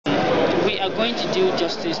are going to do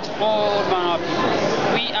justice to all manner of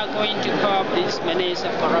people. We are going to curb this menace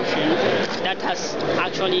of corruption that has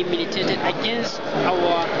actually militated against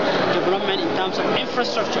our development in terms of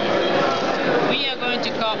infrastructure. We are going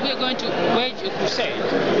to wage a crusade.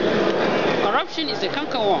 Corruption is a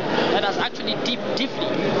cankerworm that has actually deeply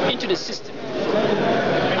into the system.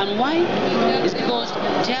 And why? It's because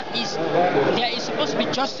there is supposed to be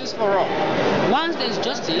justice for all. Once there is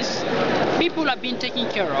justice, people are being taken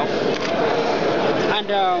care of, and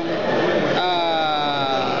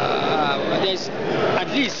there's at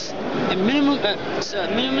least a minimum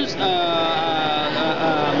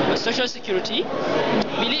social security.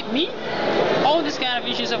 Believe me, all these kind of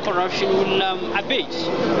issues of corruption will abate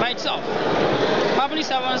by itself. Public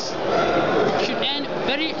servants should earn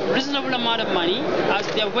very reasonable amount of money as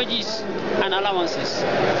their wages and allowances.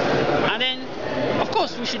 And then, of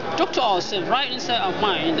course, we should talk to ourselves right inside our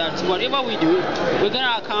mind that whatever we do, we're going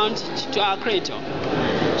to account to our Creator.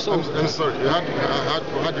 So, I'm sorry, how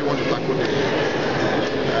do you want to tackle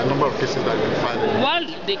the number of cases that you filed? Well,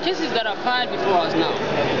 the cases that are filed before us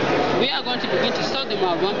now, we are going to begin to sort them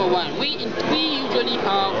out one by one. We usually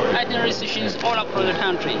have itinerary sessions all across the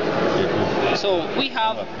country. So we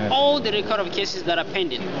have all the record of cases that are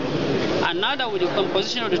pending. And now that with the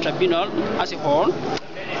composition of the tribunal as a whole,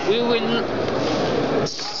 we will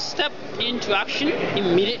step into action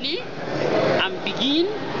immediately and begin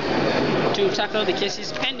to tackle the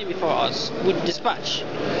cases pending before us with dispatch.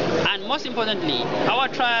 And most importantly, our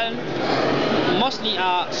trial mostly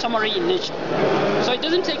are summary in nature. So it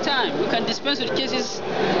doesn't take time. We can dispense with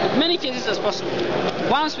many cases as possible,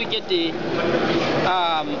 once we get the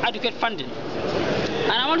adequate funding.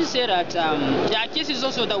 And I want to say that there are cases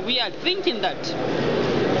also that we are thinking that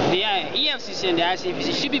the EFCC and the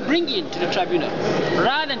ICPC should be bringing to the tribunal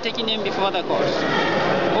rather than taking them before the courts,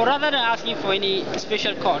 or rather than asking for any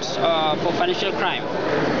special courts for financial crime.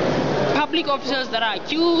 Public officers that are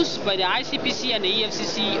accused by the ICPC and the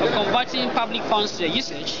EFCC of converting public funds to their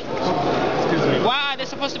usage, why are they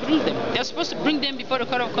supposed to bring them? They're supposed to bring them before the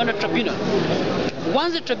Code of Conduct Tribunal.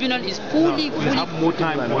 Once the tribunal is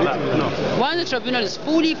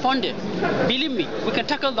fully funded, believe me, we can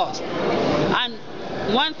tackle those. And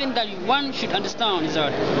one thing that one should understand is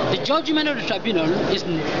that the judgment of the tribunal is,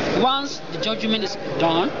 once the judgment is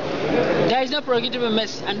done, there is no prerogative of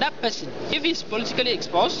mercy, and that person, if he's politically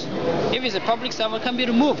exposed, if he's a public servant, can be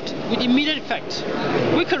removed with immediate effect.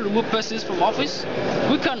 We can remove persons from office,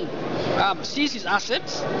 we can seize his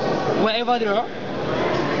assets wherever they are.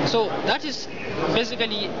 So that is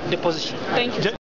basically the position. Thank you.